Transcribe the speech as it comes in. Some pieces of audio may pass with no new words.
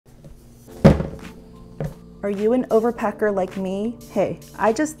Are you an overpacker like me? Hey,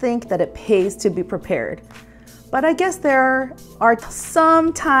 I just think that it pays to be prepared. But I guess there are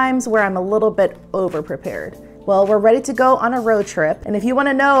some times where I'm a little bit over-prepared. Well, we're ready to go on a road trip, and if you want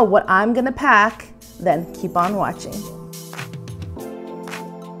to know what I'm gonna pack, then keep on watching.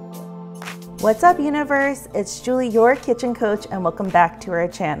 What's up, universe? It's Julie, your kitchen coach, and welcome back to our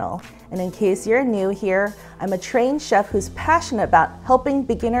channel. And in case you're new here, I'm a trained chef who's passionate about helping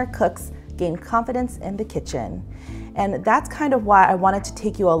beginner cooks gain confidence in the kitchen. And that's kind of why I wanted to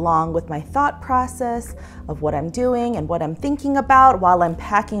take you along with my thought process of what I'm doing and what I'm thinking about while I'm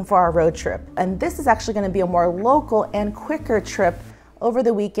packing for our road trip. And this is actually going to be a more local and quicker trip over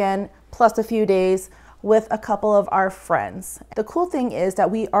the weekend, plus a few days with a couple of our friends. The cool thing is that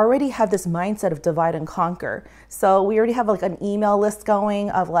we already have this mindset of divide and conquer. So we already have like an email list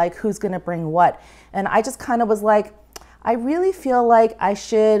going of like who's going to bring what. And I just kind of was like, I really feel like I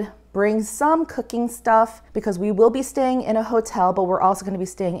should bring some cooking stuff because we will be staying in a hotel, but we're also going to be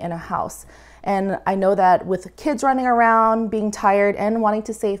staying in a house. And I know that with kids running around, being tired and wanting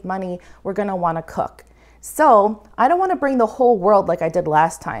to save money, we're going to want to cook. So I don't want to bring the whole world like I did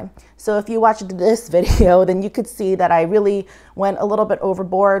last time. So if you watched this video, then you could see that I really went a little bit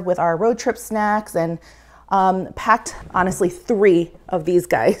overboard with our road trip snacks and packed honestly 3 of these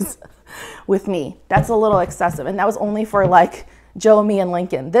guys with me. That's a little excessive. And that was only for like Joe, me, and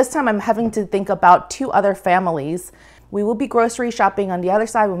Lincoln. This time I'm having to think about 2 other families. We will be grocery shopping on the other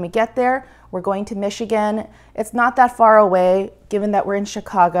side when we get there. We're going to Michigan. It's not that far away, given that we're in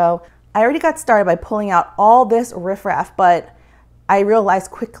Chicago. I already got started by pulling out all this riffraff, but I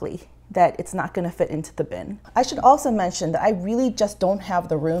realized quickly that it's not going to fit into the bin. I should also mention that I really just don't have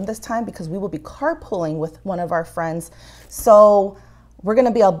the room this time because we will be carpooling with one of our friends. So we're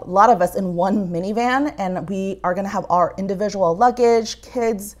gonna be a lot of us in one minivan, and we are gonna have our individual luggage,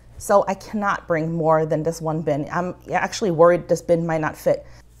 kids, so I cannot bring more than this one bin. I'm actually worried this bin might not fit.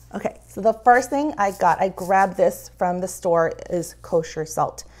 Okay, so the first thing I grabbed this from the store is kosher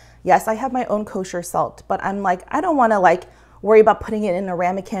salt. Yes, I have my own kosher salt, but I'm like, I don't wanna like worry about putting it in a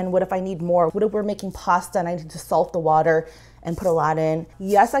ramekin. What if I need more? What if we're making pasta and I need to salt the water and put a lot in?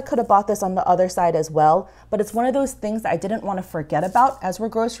 Yes, I could have bought this on the other side as well, but it's one of those things that I didn't want to forget about as we're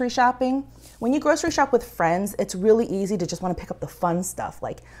grocery shopping. When you grocery shop with friends, it's really easy to just want to pick up the fun stuff,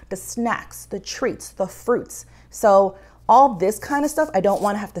 like the snacks, the treats, the fruits. So all this kind of stuff, I don't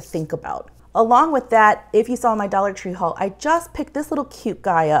want to have to think about. Along with that, if you saw my Dollar Tree haul, I just picked this little cute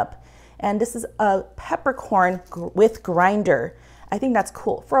guy up. And this is a peppercorn with grinder. I think that's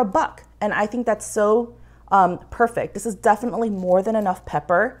cool for $1. And I think that's so perfect. This is definitely more than enough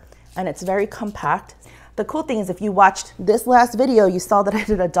pepper, and it's very compact. The cool thing is if you watched this last video, you saw that I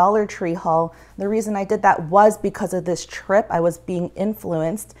did a Dollar Tree haul. The reason I did that was because of this trip. I was being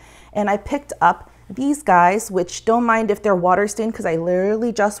influenced, and I picked up these guys, which don't mind if they're water stained because I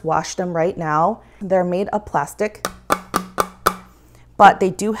literally just washed them right now. They're made of plastic, but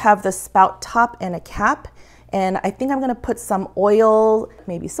they do have the spout top and a cap. And I think I'm gonna put some oil,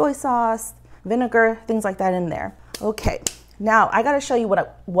 maybe soy sauce, vinegar, things like that in there. Okay, now I gotta show you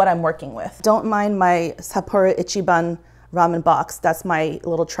what I'm working with. Don't mind my Sapporo Ichiban ramen box. That's my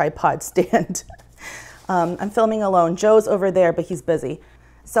little tripod stand. I'm filming alone. Joe's over there, but he's busy.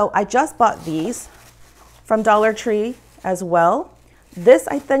 So I just bought these from Dollar Tree as well. This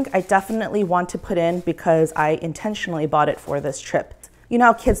I think I definitely want to put in because I intentionally bought it for this trip. You know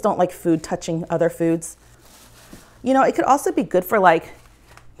how kids don't like food touching other foods? You know, it could also be good for like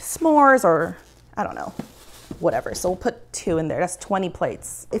s'mores or I don't know, whatever. So we'll put 2 in there. That's 20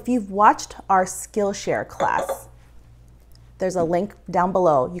 plates. If you've watched our Skillshare class, there's a link down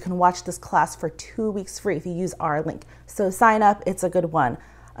below. You can watch this class for 2 weeks free if you use our link. So sign up, it's a good one.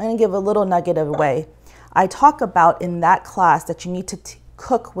 I'm gonna give a little nugget away. I talk about in that class that you need to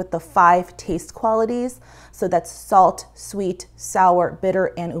cook with the 5 taste qualities. So that's salt, sweet, sour,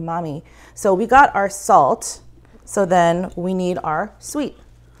 bitter, and umami. So we got our salt, so then we need our sweet.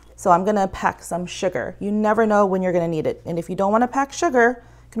 So I'm gonna pack some sugar. You never know when you're gonna need it. And if you don't wanna pack sugar,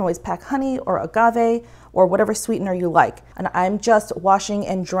 you can always pack honey or agave or whatever sweetener you like. And I'm just washing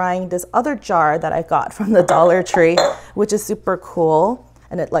and drying this other jar that I got from the Dollar Tree, which is super cool.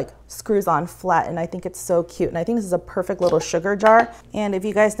 And it like screws on flat, and I think it's so cute. And I think this is a perfect little sugar jar. And if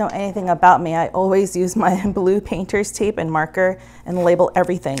you guys know anything about me, I always use my blue painter's tape and marker and label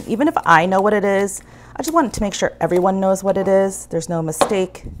everything. Even if I know what it is, I just wanted to make sure everyone knows what it is. There's no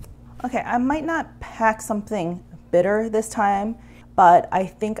mistake. Okay, I might not pack something bitter this time, but I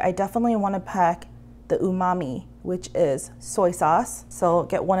think I definitely want to pack the umami, which is soy sauce. So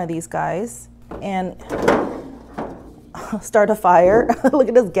get one of these guys. And start a fire. Look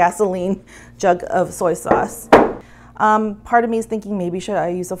at this gasoline jug of soy sauce. Part of me is thinking maybe should I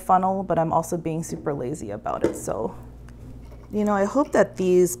use a funnel, but I'm also being super lazy about it. So, you know, I hope that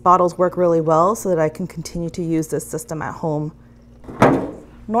these bottles work really well so that I can continue to use this system at home.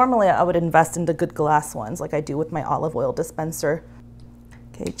 Normally I would invest into good glass ones like I do with my olive oil dispenser.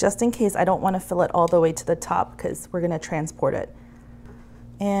 Okay, just in case I don't want to fill it all the way to the top because we're going to transport it.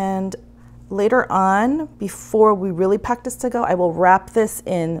 And later on, before we really pack this to go, I will wrap this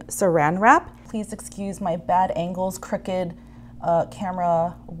in saran wrap. Please excuse my bad angles, crooked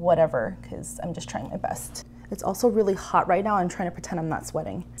camera, whatever, because I'm just trying my best. It's also really hot right now. I'm trying to pretend I'm not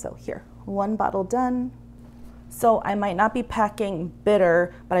sweating. So here, one bottle done. So I might not be packing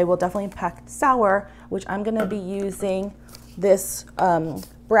bitter, but I will definitely pack sour, which I'm gonna be using this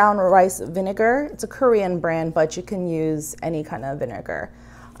brown rice vinegar. It's a Korean brand, but you can use any kind of vinegar.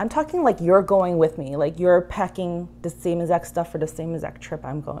 I'm talking like you're going with me, like you're packing the same exact stuff for the same exact trip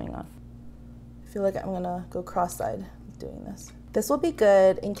I'm going on. I feel like I'm gonna go cross-eyed doing this. This will be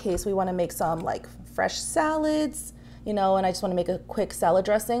good in case we wanna make some like fresh salads, you know, and I just wanna make a quick salad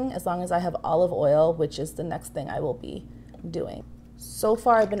dressing as long as I have olive oil, which is the next thing I will be doing. So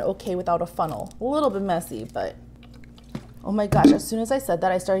far I've been okay without a funnel. A little bit messy, but oh my gosh, as soon as I said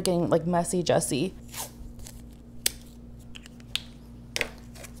that, I started getting like messy Jessie.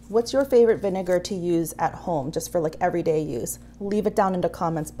 What's your favorite vinegar to use at home, just for like everyday use? Leave it down in the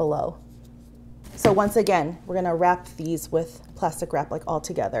comments below. So once again, we're gonna wrap these with plastic wrap like all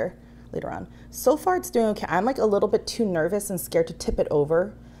together later on. So far it's doing okay. I'm like a little bit too nervous and scared to tip it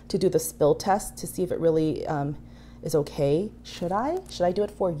over to do the spill test to see if it really is okay. Should I? Should I do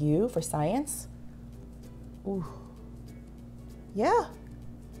it for you, for science? Ooh. Yeah.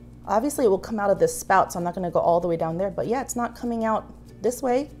 Obviously it will come out of this spout, so I'm not gonna go all the way down there, but yeah, it's not coming out this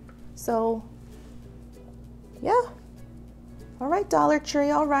way. So yeah. All right, Dollar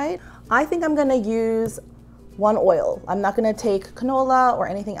Tree, all right. I think I'm gonna use one oil. I'm not gonna take canola or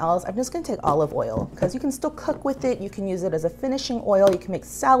anything else. I'm just gonna take olive oil because you can still cook with it. You can use it as a finishing oil. You can make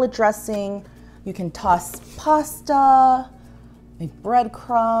salad dressing. You can toss pasta, make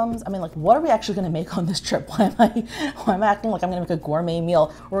breadcrumbs. I mean, like, what are we actually gonna make on this trip? Why am I acting like I'm gonna make a gourmet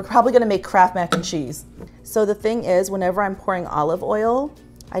meal? We're probably gonna make Kraft mac and cheese. So the thing is, whenever I'm pouring olive oil,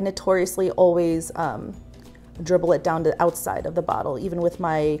 I notoriously always dribble it down the outside of the bottle, even with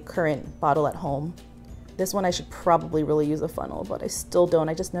my current bottle at home. This one I should probably really use a funnel, but I still don't.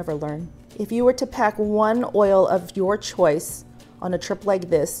 I just never learn. If you were to pack one oil of your choice on a trip like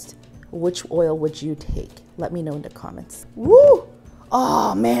this, which oil would you take? Let me know in the comments. Woo!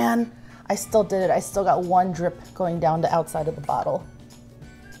 Oh man, I still did it. I still got one drip going down the outside of the bottle.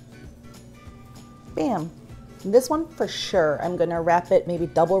 Bam. This one for sure, I'm gonna wrap it, maybe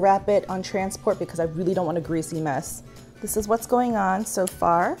double wrap it on transport because I really don't want a greasy mess. This is what's going on so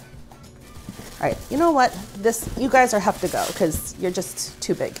far. All right, you know what? You guys have to go because you're just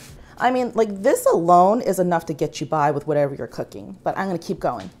too big. I mean, like this alone is enough to get you by with whatever you're cooking, but I'm gonna keep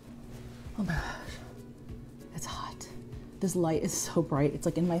going. Oh my gosh, it's hot. This light is so bright. It's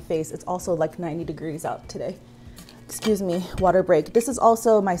like in my face. It's also like 90 degrees out today. Excuse me, water break. This is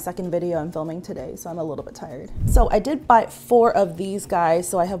also my second video I'm filming today, so I'm a little bit tired. So I did buy 4 of these guys,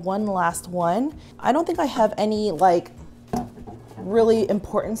 so I have one last one. I don't think I have any like really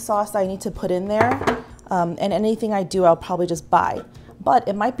important sauce I need to put in there, and anything I do I'll probably just buy. But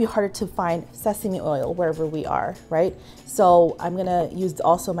it might be harder to find sesame oil wherever we are, right? So I'm gonna use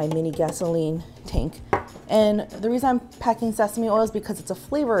also my mini gasoline tank. And the reason I'm packing sesame oil is because it's a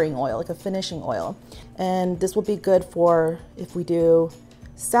flavoring oil, like a finishing oil. And this will be good for if we do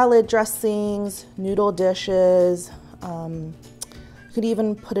salad dressings, noodle dishes. You could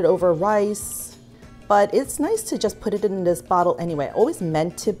even put it over rice. But it's nice to just put it in this bottle anyway. I always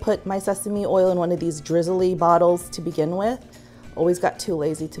meant to put my sesame oil in one of these drizzly bottles to begin with. Always got too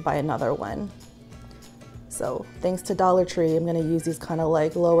lazy to buy another one. So thanks to Dollar Tree, I'm gonna use these kind of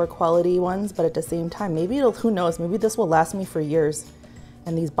like lower quality ones, but at the same time, maybe who knows, maybe this will last me for years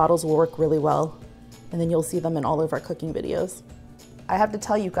and these bottles will work really well. And then you'll see them in all of our cooking videos. I have to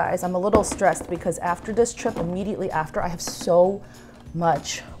tell you guys, I'm a little stressed because after this trip, immediately after, I have so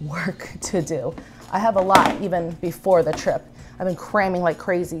much work to do. I have a lot even before the trip. I've been cramming like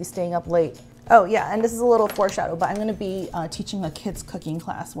crazy, staying up late. Oh yeah, and this is a little foreshadow, but I'm gonna be teaching a kids cooking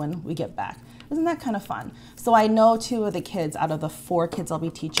class when we get back. Isn't that kind of fun? So I know 2 of the kids out of the 4 kids I'll be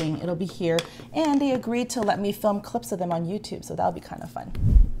teaching, it'll be here, and they agreed to let me film clips of them on YouTube, so that'll be kind of fun.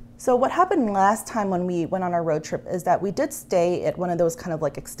 So what happened last time when we went on our road trip is that we did stay at one of those kind of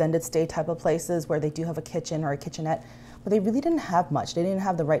like extended stay type of places where they do have a kitchen or a kitchenette, but they really didn't have much. They didn't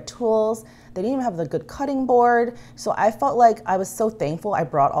have the right tools. They didn't even have the good cutting board. So I felt like I was so thankful I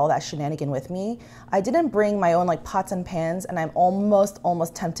brought all that shenanigan with me. I didn't bring my own like pots and pans, and I'm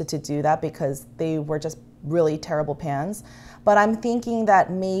almost tempted to do that because they were just really terrible pans. But I'm thinking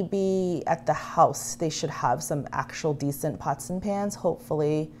that maybe at the house they should have some actual decent pots and pans,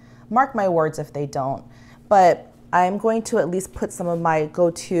 hopefully. Mark my words if they don't. But I'm going to at least put some of my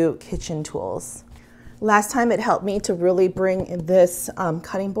go-to kitchen tools. Last time it helped me to really bring this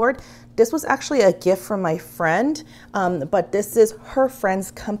cutting board. This was actually a gift from my friend, but this is her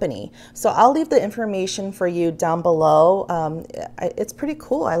friend's company. So I'll leave the information for you down below. It's pretty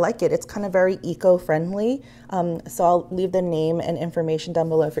cool, I like it. It's kind of very eco-friendly. So I'll leave the name and information down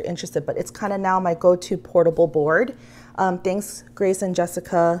below if you're interested, but it's kind of now my go-to portable board. Thanks Grace and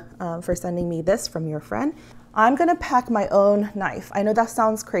Jessica for sending me this from your friend. I'm gonna pack my own knife. I know that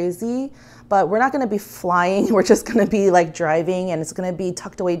sounds crazy, but we're not gonna be flying. We're just gonna be like driving, and it's gonna be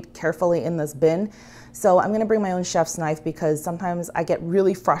tucked away carefully in this bin. So I'm gonna bring my own chef's knife because sometimes I get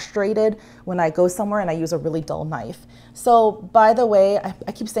really frustrated when I go somewhere and I use a really dull knife. So by the way,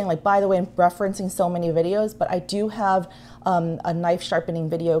 I keep saying like, by the way, I'm referencing so many videos, but I do have a knife sharpening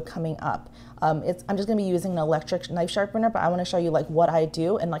video coming up. I'm just gonna be using an electric knife sharpener, but I wanna show you like what I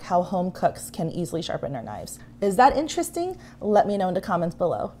do and like how home cooks can easily sharpen their knives. Is that interesting? Let me know in the comments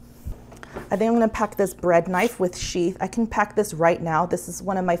below. I think I'm gonna pack this bread knife with sheath. I can pack this right now. This is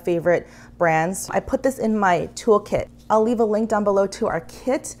one of my favorite brands. I put this in my toolkit. I'll leave a link down below to our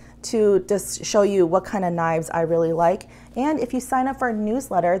kit to just show you what kind of knives I really like. And if you sign up for our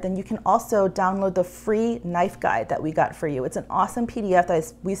newsletter, then you can also download the free knife guide that we got for you. It's an awesome PDF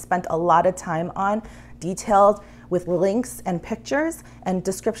that we spent a lot of time on, detailed with links and pictures and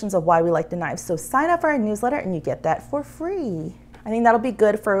descriptions of why we like the knives. So sign up for our newsletter and you get that for free. I think that'll be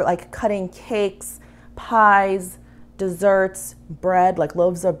good for like cutting cakes, pies, desserts, bread, like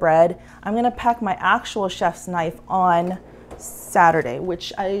loaves of bread. I'm gonna pack my actual chef's knife on Saturday,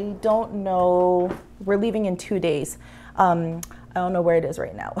 which I don't know, we're leaving in 2 days. I don't know where it is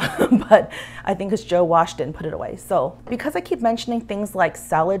right now, but I think because Joe washed it and put it away. So because I keep mentioning things like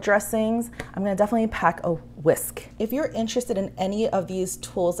salad dressings, I'm gonna definitely pack a whisk. If you're interested in any of these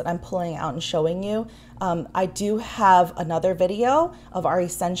tools that I'm pulling out and showing you, I do have another video of our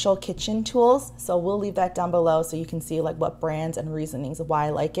essential kitchen tools. So we'll leave that down below so you can see like what brands and reasonings of why I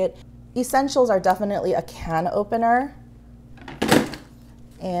like it. Essentials are definitely a can opener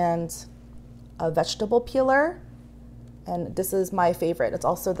and a vegetable peeler. And this is my favorite. It's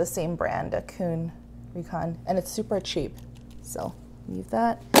also the same brand, a Yoon, and it's super cheap. So leave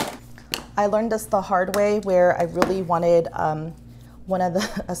that. I learned this the hard way where I really wanted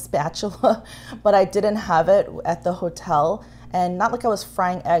a spatula, but I didn't have it at the hotel. And not like I was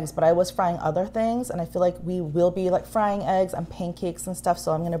frying eggs, but I was frying other things. And I feel like we will be like frying eggs and pancakes and stuff.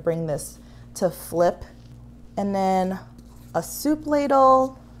 So I'm gonna bring this to flip. And a soup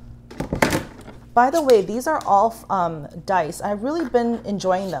ladle. By the way, these are all Dice. I've really been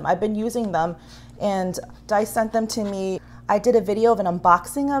enjoying them. I've been using them, and Dice sent them to me. I did a video of an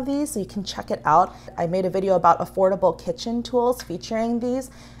unboxing of these, so you can check it out. I made a video about affordable kitchen tools featuring these,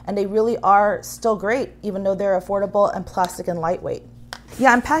 and they really are still great, even though they're affordable and plastic and lightweight.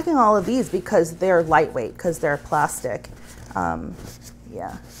 Yeah, I'm packing all of these because they're lightweight, because they're plastic.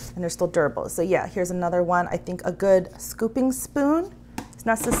 Yeah, and they're still durable. So yeah, here's another one. I think a good scooping spoon is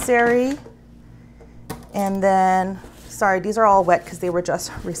necessary. And then, sorry, these are all wet because they were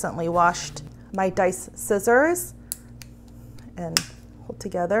just recently washed. My Dice scissors and hold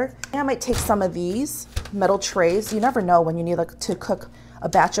together. And I might take some of these metal trays. You never know when you need like to cook a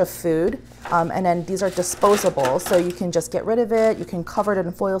batch of food. And then these are disposable, so you can just get rid of it. You can cover it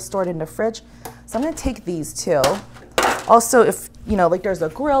in foil, store it in the fridge. So I'm gonna take these too. Also, if you know, like there's a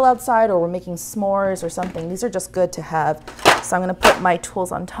grill outside or we're making s'mores or something, these are just good to have. So I'm gonna put my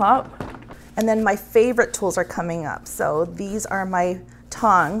tools on top. And then my favorite tools are coming up. So these are my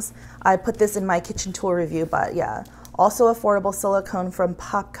tongs. I put this in my kitchen tool review, but yeah. Also affordable silicone from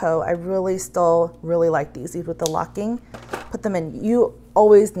Popco. I still really like these with the locking. Put them in. You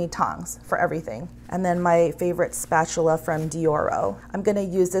always need tongs for everything. And then my favorite spatula from Dioro. I'm gonna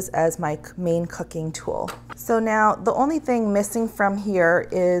use this as my main cooking tool. So now the only thing missing from here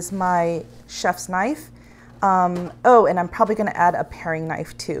is my chef's knife. Oh, and I'm probably gonna add a paring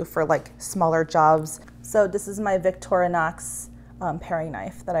knife too for like smaller jobs. So this is my Victorinox paring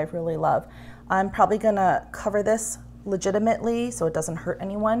knife that I really love. I'm probably gonna cover this legitimately so it doesn't hurt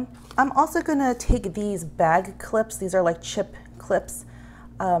anyone. I'm also gonna take these bag clips. These are like chip clips.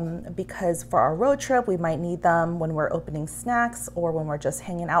 because for our road trip, we might need them when we're opening snacks or when we're just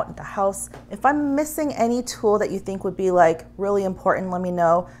hanging out in the house. If I'm missing any tool that you think would be like really important, let me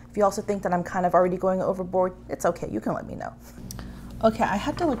know. If you also think that I'm kind of already going overboard, it's okay, you can let me know. Okay, I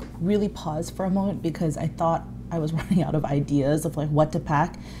had to like really pause for a moment because I thought I was running out of ideas of like what to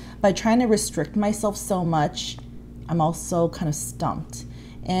pack. By trying to restrict myself so much, I'm also kind of stumped.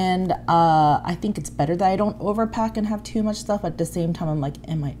 And I think it's better that I don't overpack and have too much stuff. At the same time, I'm like,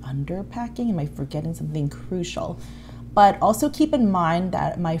 am I underpacking? Am I forgetting something crucial? But also keep in mind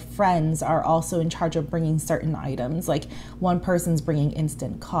that my friends are also in charge of bringing certain items. Like one person's bringing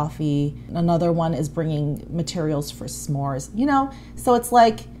instant coffee, another one is bringing materials for s'mores, you know? So it's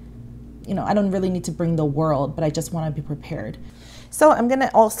like, you know, I don't really need to bring the world, but I just want to be prepared. So I'm gonna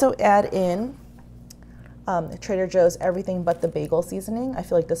also add in Trader Joe's everything but the bagel seasoning. I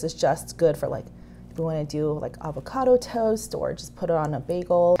feel like this is just good for like if you want to do like avocado toast or just put it on a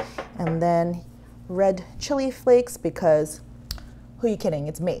bagel. And then red chili flakes, because who are you kidding?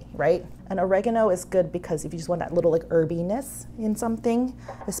 It's me, right? And oregano is good because if you just want that little like herbiness in something,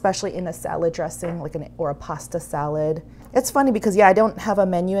 especially in a salad dressing, like or a pasta salad. It's funny because yeah, I don't have a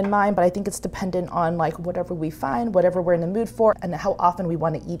menu in mind, but I think it's dependent on like whatever we find, whatever we're in the mood for, and how often we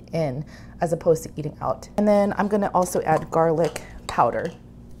want to eat in as opposed to eating out. And then I'm gonna also add garlic powder.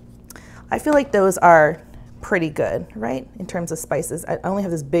 I feel like those are pretty good, right? In terms of spices. I only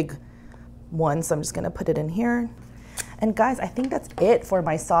have this big one, so I'm just gonna put it in here. And guys, I think that's it for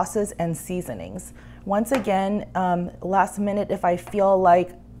my sauces and seasonings. Once again, last minute, if I feel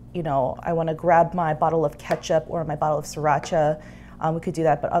like, you know, I wanna grab my bottle of ketchup or my bottle of sriracha, we could do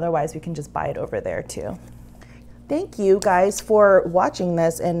that, but otherwise we can just buy it over there too. Thank you guys for watching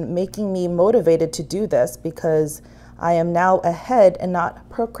this and making me motivated to do this, because I am now ahead and not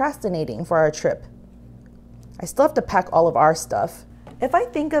procrastinating for our trip. I still have to pack all of our stuff. If I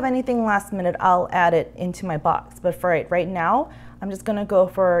think of anything last minute, I'll add it into my box. But for right now, I'm just gonna go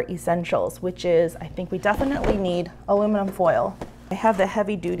for essentials, which is, I think we definitely need aluminum foil. I have the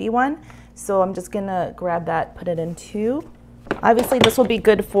heavy duty one, so I'm just gonna grab that, put it in two. Obviously this will be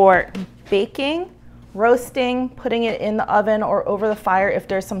good for baking, roasting, putting it in the oven or over the fire if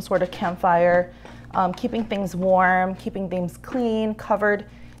there's some sort of campfire, keeping things warm, keeping things clean, covered.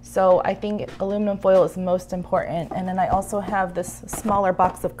 So I think aluminum foil is most important. And then I also have this smaller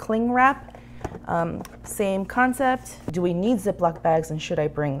box of cling wrap. Same concept. Do we need Ziploc bags and should I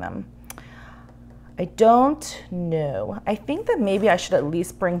bring them? I don't know. I think that maybe I should at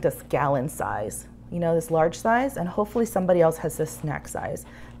least bring this gallon size, you know, this large size, and hopefully somebody else has this snack size.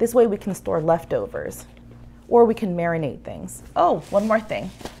 This way we can store leftovers or we can marinate things. Oh, one more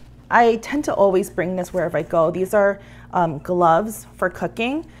thing. I tend to always bring this wherever I go. These are gloves for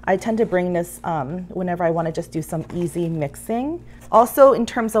cooking. I tend to bring this whenever I want to just do some easy mixing. Also, in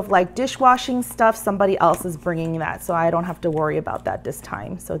terms of like dishwashing stuff, somebody else is bringing that, so I don't have to worry about that this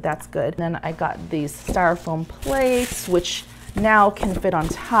time. So that's good. And then I got these styrofoam plates, which now can fit on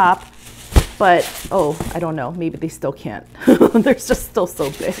top, but oh, I don't know, maybe they still can't. They're just still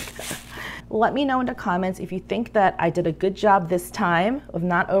so big. Let me know in the comments if you think that I did a good job this time of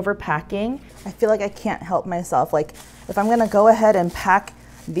not overpacking. I feel like I can't help myself. Like if I'm gonna go ahead and pack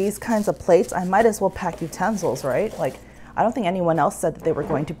these kinds of plates, I might as well pack utensils, right? Like I don't think anyone else said that they were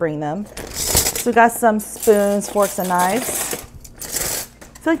going to bring them. So we got some spoons, forks, and knives.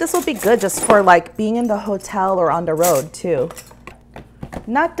 I feel like this will be good just for like being in the hotel or on the road too.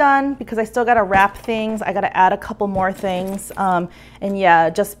 Not done because I still gotta wrap things. I gotta add a couple more things. And yeah,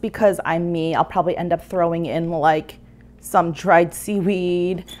 just because I'm me, I'll probably end up throwing in like some dried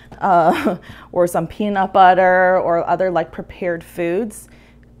seaweed or some peanut butter or other like prepared foods.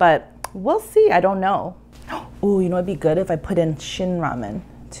 But we'll see, I don't know. Oh, you know it'd be good if I put in shin ramen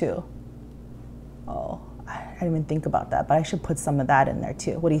too. Oh, I didn't even think about that, but I should put some of that in there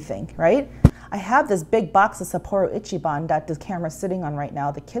too. What do you think, right? I have this big box of Sapporo Ichiban that this camera's sitting on right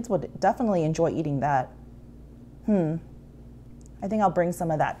now. The kids would definitely enjoy eating that. I think I'll bring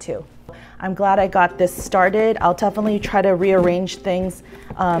some of that too. I'm glad I got this started. I'll definitely try to rearrange things,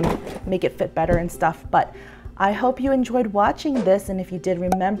 make it fit better and stuff. But I hope you enjoyed watching this, and if you did,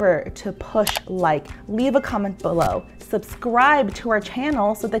 remember to push like, leave a comment below, subscribe to our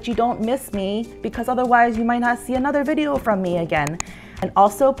channel so that you don't miss me, because otherwise you might not see another video from me again. And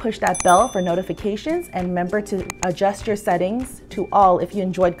also push that bell for notifications, and remember to adjust your settings to all if you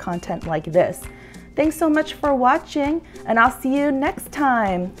enjoyed content like this. Thanks so much for watching, and I'll see you next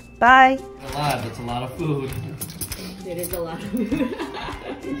time. Bye. That's a lot of food. It is a lot of food.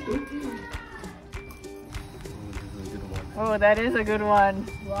 Oh, that is a good one.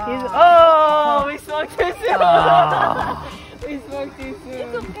 Wow. Oh, we smoked this. We spoke too soon.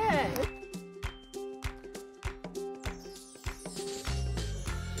 It's okay.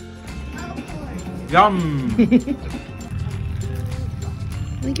 Yum!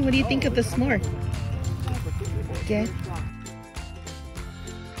 Lincoln, what do you think of the s'more? Good.